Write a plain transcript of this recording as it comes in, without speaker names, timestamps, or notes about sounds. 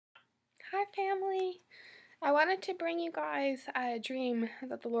Hi, family. I wanted to bring you guys a dream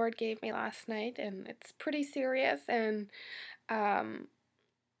that the Lord gave me last night, and it's pretty serious. And um,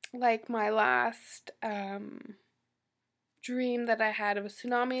 like my last dream that I had of a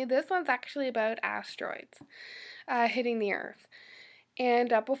tsunami, this one's actually about asteroids hitting the Earth.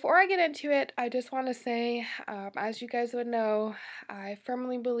 And before I get into it, I just want to say, as you guys would know, I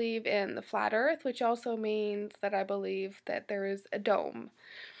firmly believe in the flat Earth, which also means that I believe that there is a dome.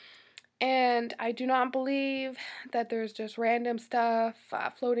 And I do not believe that there's just random stuff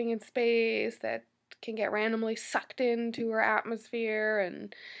floating in space that can get randomly sucked into our atmosphere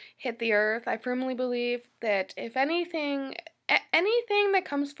and hit the earth. I firmly believe that if anything, anything that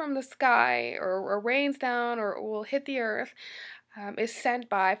comes from the sky or rains down or will hit the earth is sent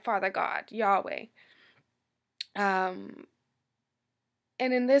by Father God, Yahweh. Um,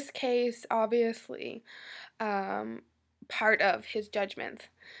 and in this case, obviously, um, part of his judgments.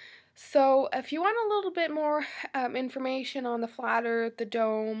 So, if you want a little bit more information on the flat Earth, the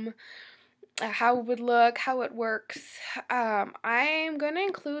dome, how it would look, how it works, I'm going to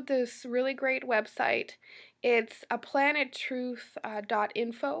include this really great website. It's a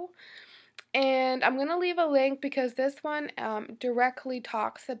planettruth.info. And I'm going to leave a link because this one directly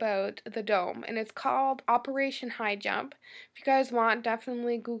talks about the dome, and it's called Operation High Jump. If you guys want,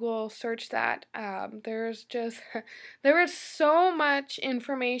 definitely Google search that. There's just, there is so much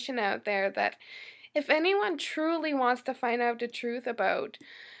information out there that if anyone truly wants to find out the truth about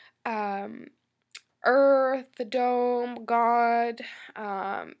um, Earth, the dome, God,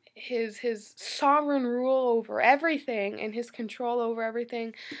 his sovereign rule over everything and his control over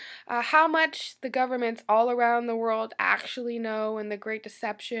everything, how much the governments all around the world actually know, and the Great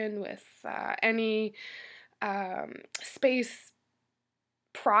Deception with any space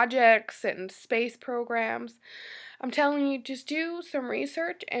projects and space programs. I'm telling you, just do some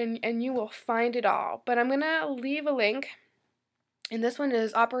research and you will find it all. But I'm going to leave a link. And this one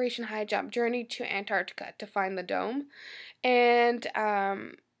is Operation High Jump, Journey to Antarctica to Find the Dome. And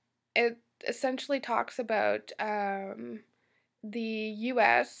it essentially talks about the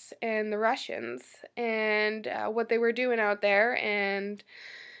US and the Russians and what they were doing out there. And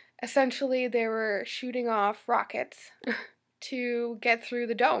essentially, they were shooting off rockets to get through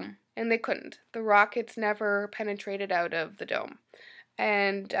the dome. And they couldn't. The rockets never penetrated out of the dome.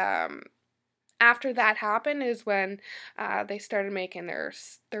 And after that happened is when they started making their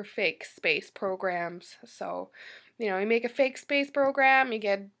fake space programs. So, you make a fake space program, you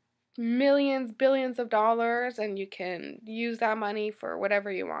get millions, billions of dollars, and you can use that money for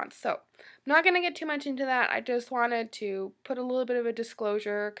whatever you want. So, I'm not going to get too much into that. I just wanted to put a little bit of a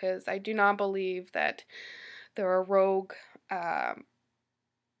disclosure because I do not believe that there are rogue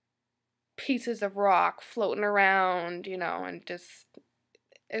pieces of rock floating around, and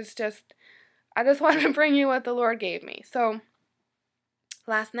it's just I just wanted to bring you what the Lord gave me. So,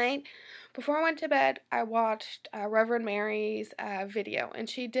 last night, before I went to bed, I watched Reverend Mary's video, and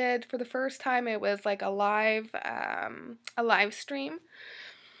she did, for the first time, it was like a live stream.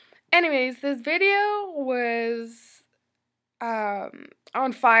 Anyways, this video was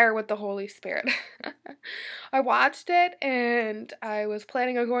on fire with the Holy Spirit. I watched it and I was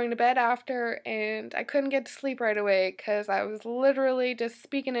planning on going to bed after, and I couldn't get to sleep right away because I was literally just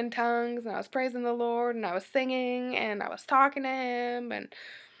speaking in tongues, and I was praising the Lord, and I was singing, and I was talking to Him, and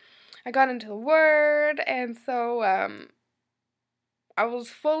I got into the Word, and so I was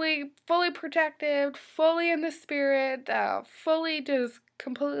fully protected, fully in the Spirit, fully just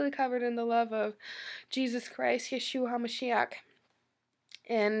completely covered in the love of Jesus Christ, Yeshua HaMashiach.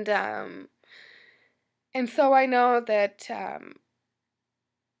 And so I know that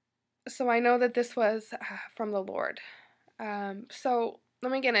this was from the Lord. So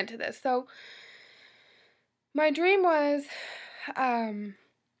let me get into this. So my dream was an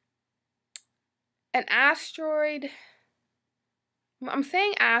asteroid. I'm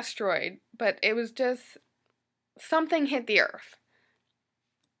saying asteroid, but it was just something hit the Earth.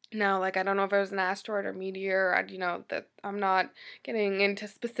 Now, I don't know if it was an asteroid or meteor. That I'm not getting into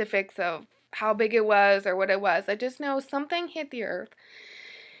specifics of how big it was or what it was. I just know something hit the Earth,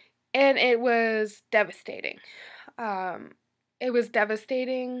 and it was devastating. It was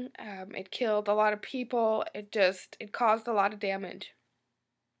devastating. It killed a lot of people. It caused a lot of damage.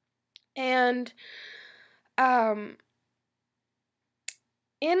 And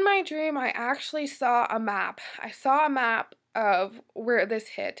in my dream, I actually saw a map. I saw a map of where this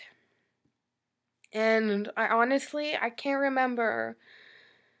hit. And I can't remember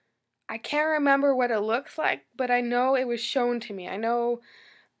what it looks like, but I know it was shown to me. I know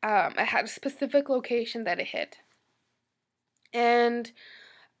it had a specific location that it hit. And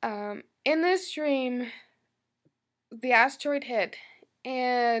In this dream, the asteroid hit,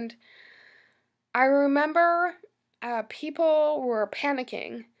 and I remember people were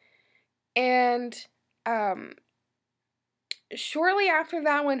panicking, and um, shortly after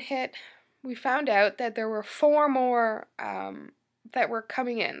that one hit, we found out that there were four more that were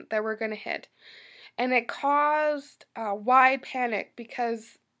coming in that were going to hit. And it caused wide panic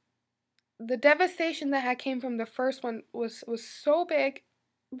because the devastation that had came from the first one was so big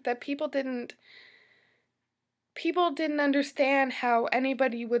that people didn't understand how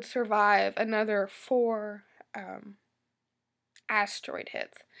anybody would survive another four asteroid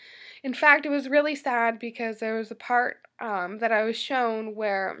hits. In fact, it was really sad because there was a part that I was shown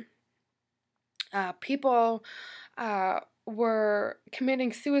where people were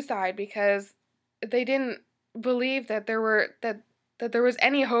committing suicide because they didn't believe that there was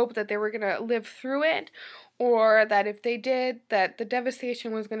any hope that they were going to live through it, or that if they did, that the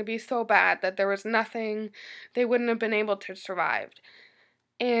devastation was going to be so bad that there was nothing, they wouldn't have been able to survive.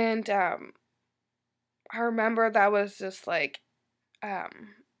 And I remember that was just like,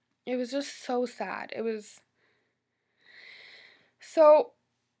 it was just so sad. It was so,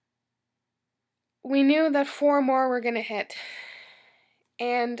 we knew that four more were going to hit.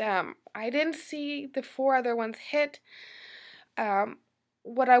 And I didn't see the four other ones hit.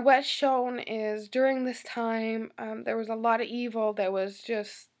 What I was shown is during this time, there was a lot of evil that was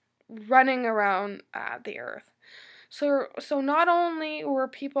just running around the earth. So not only were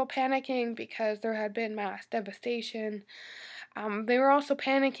people panicking because there had been mass devastation, they were also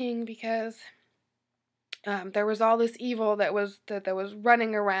panicking because there was all this evil that was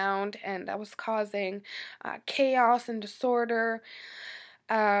running around, and that was causing chaos and disorder.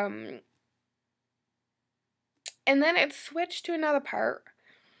 Um, and then it switched to another part,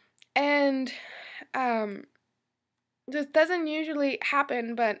 and this doesn't usually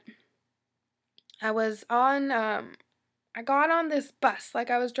happen, but I was on, I got on this bus, like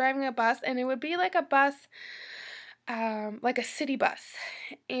I was driving a bus, and it would be like a bus, like a city bus,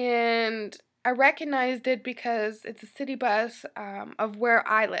 and I recognized it because it's a city bus of where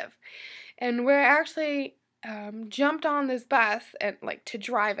I live, and where I actually jumped on this bus and like to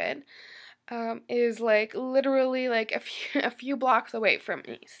drive it. Is like literally like a few blocks away from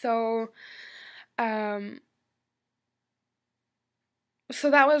me. Um,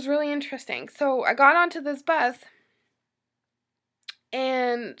 so that was really interesting. So I got onto this bus,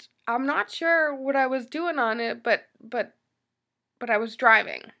 and I'm not sure what I was doing on it, but I was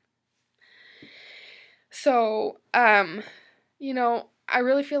driving. So I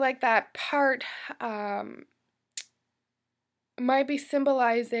really feel like that part might be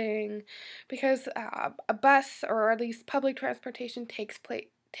symbolizing, because a bus, or at least public transportation, takes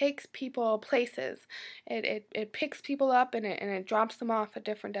people places. It picks people up, and it drops them off at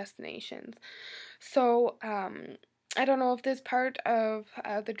different destinations. So I don't know if this part of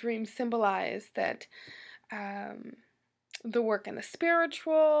the dream symbolized that the work in the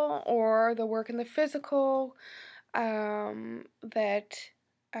spiritual or the work in the physical, that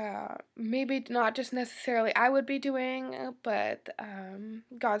maybe not just necessarily I would be doing, but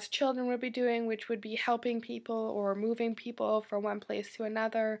God's children would be doing, which would be helping people or moving people from one place to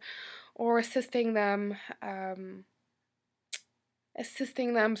another, or assisting them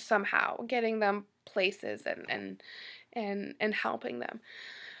somehow, getting them places, and helping them.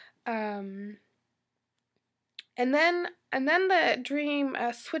 And then the dream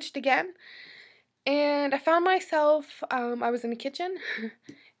switched again, and I found myself, I was in the kitchen,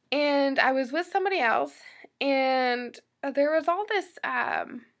 and I was with somebody else, and there was all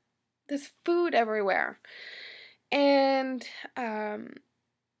this food everywhere, and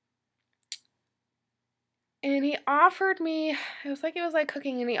he offered me, it was like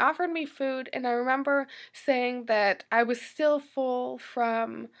cooking, and he offered me food, and I remember saying that I was still full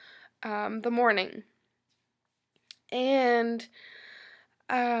from the morning, and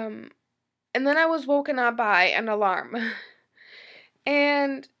and then I was woken up by an alarm.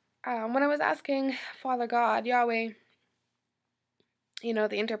 And when I was asking Father God, Yahweh,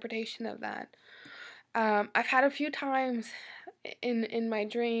 the interpretation of that, I've had a few times in my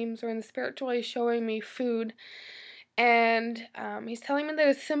dreams or in the spiritual way showing me food, and he's telling me that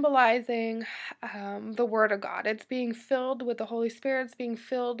it's symbolizing the Word of God. It's being filled with the Holy Spirit. It's being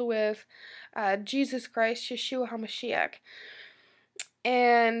filled with Jesus Christ, Yeshua HaMashiach.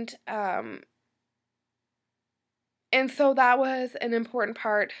 And so that was an important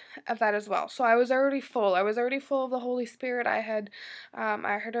part of that as well. So I was already full. I was already full of the Holy Spirit. I had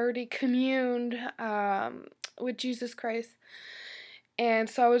already communed with Jesus Christ, and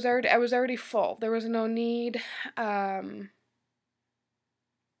so I was already full. There was no need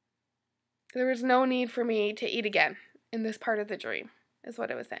There was no need for me to eat again in this part of the dream, is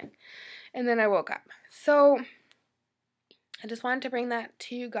what it was saying. And then I woke up. So I just wanted to bring that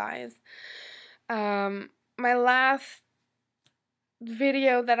to you guys. My last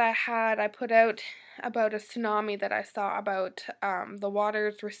video that I had, I put out about a tsunami that I saw, about the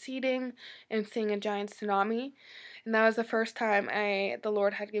waters receding and seeing a giant tsunami. And that was the first time the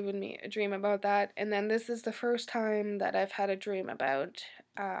Lord had given me a dream about that. And then this is the first time that I've had a dream about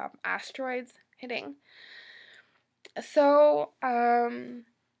asteroids hitting. So I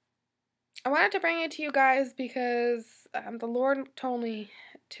wanted to bring it to you guys because the Lord told me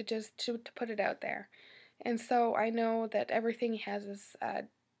to put it out there. And so I know that everything He has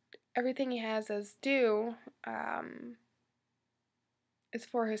us do is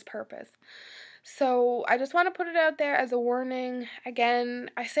for His purpose. So I just want to put it out there as a warning.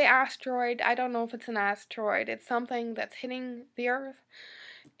 Again, I say asteroid. I don't know if it's an asteroid. It's something that's hitting the Earth,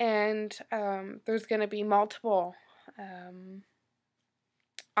 and there's going to be multiple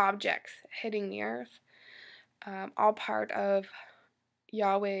objects hitting the Earth, all part of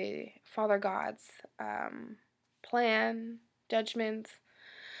Yahweh, Father God's plan, judgments.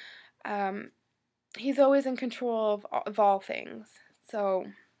 He's always in control of all things. So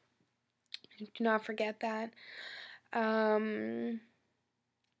do not forget that. Is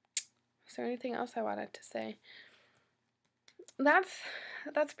there anything else I wanted to say? That's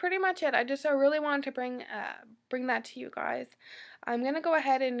pretty much it. I really wanted to bring that to you guys. I'm gonna go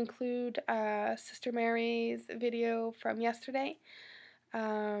ahead and include Sister Mary's video from yesterday.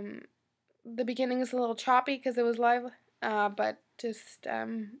 The beginning is a little choppy because it was live, but just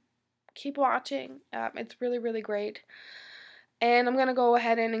keep watching. It's really, really great. And I'm going to go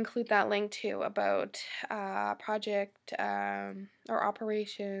ahead and include that link too about project or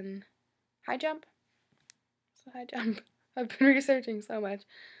Operation High Jump. So High Jump. I've been researching so much.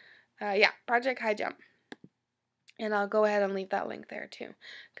 Yeah, Project High Jump. And I'll go ahead and leave that link there too,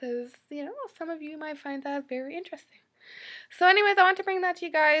 because, some of you might find that very interesting. So anyways, I want to bring that to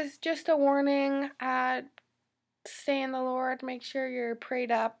you guys. Just a warning. Stay in the Lord. Make sure you're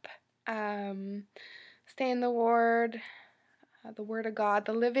prayed up. Stay in the Word of God,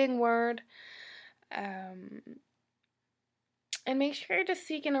 the living Word. And make sure you're just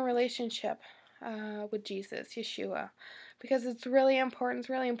seeking a relationship with Jesus, Yeshua, because it's really important. It's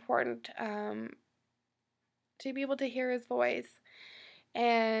really important to be able to hear His voice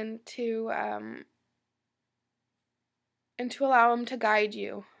and to allow Him to guide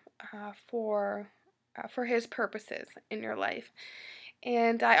you for His purposes in your life.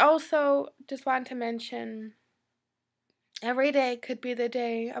 And I also just want to mention, every day could be the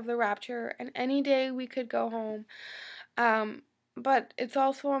day of the rapture, and any day we could go home. But it's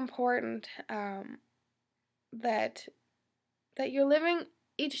also important that you're living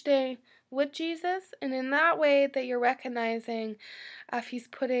each day with Jesus, and in that way that you're recognizing if He's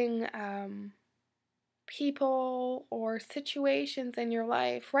putting people or situations in your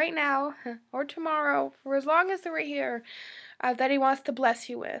life right now or tomorrow, for as long as they're here, that He wants to bless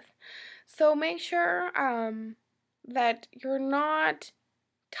you with. So make sure that you're not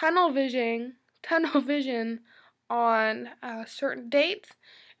tunnel vision on certain dates,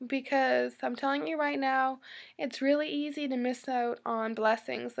 because I'm telling you right now, it's really easy to miss out on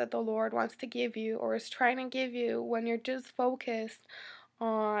blessings that the Lord wants to give you or is trying to give you when you're just focused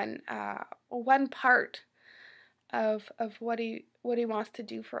on one part of what he wants to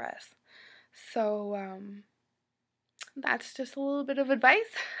do for us. So that's just a little bit of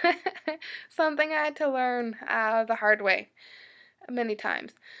advice. Something I had to learn the hard way many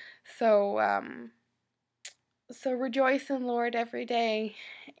times. So so rejoice in Lord every day,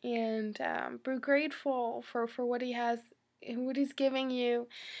 and be grateful for what He has, what He's giving you,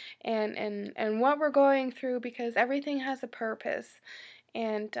 and what we're going through, because everything has a purpose,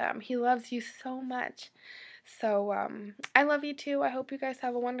 and He loves you so much. So I love you too. I hope you guys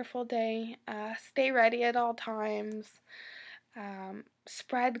have a wonderful day. Stay ready at all times.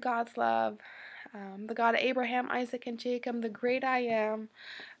 Spread God's love. The God of Abraham, Isaac, and Jacob, the great I am,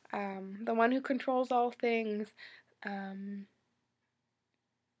 the one who controls all things.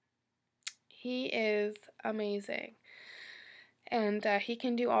 He is amazing, and He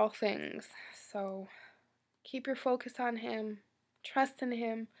can do all things. So keep your focus on Him, trust in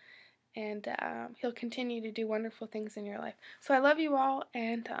Him, and He'll continue to do wonderful things in your life. So I love you all,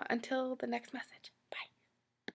 and until the next message.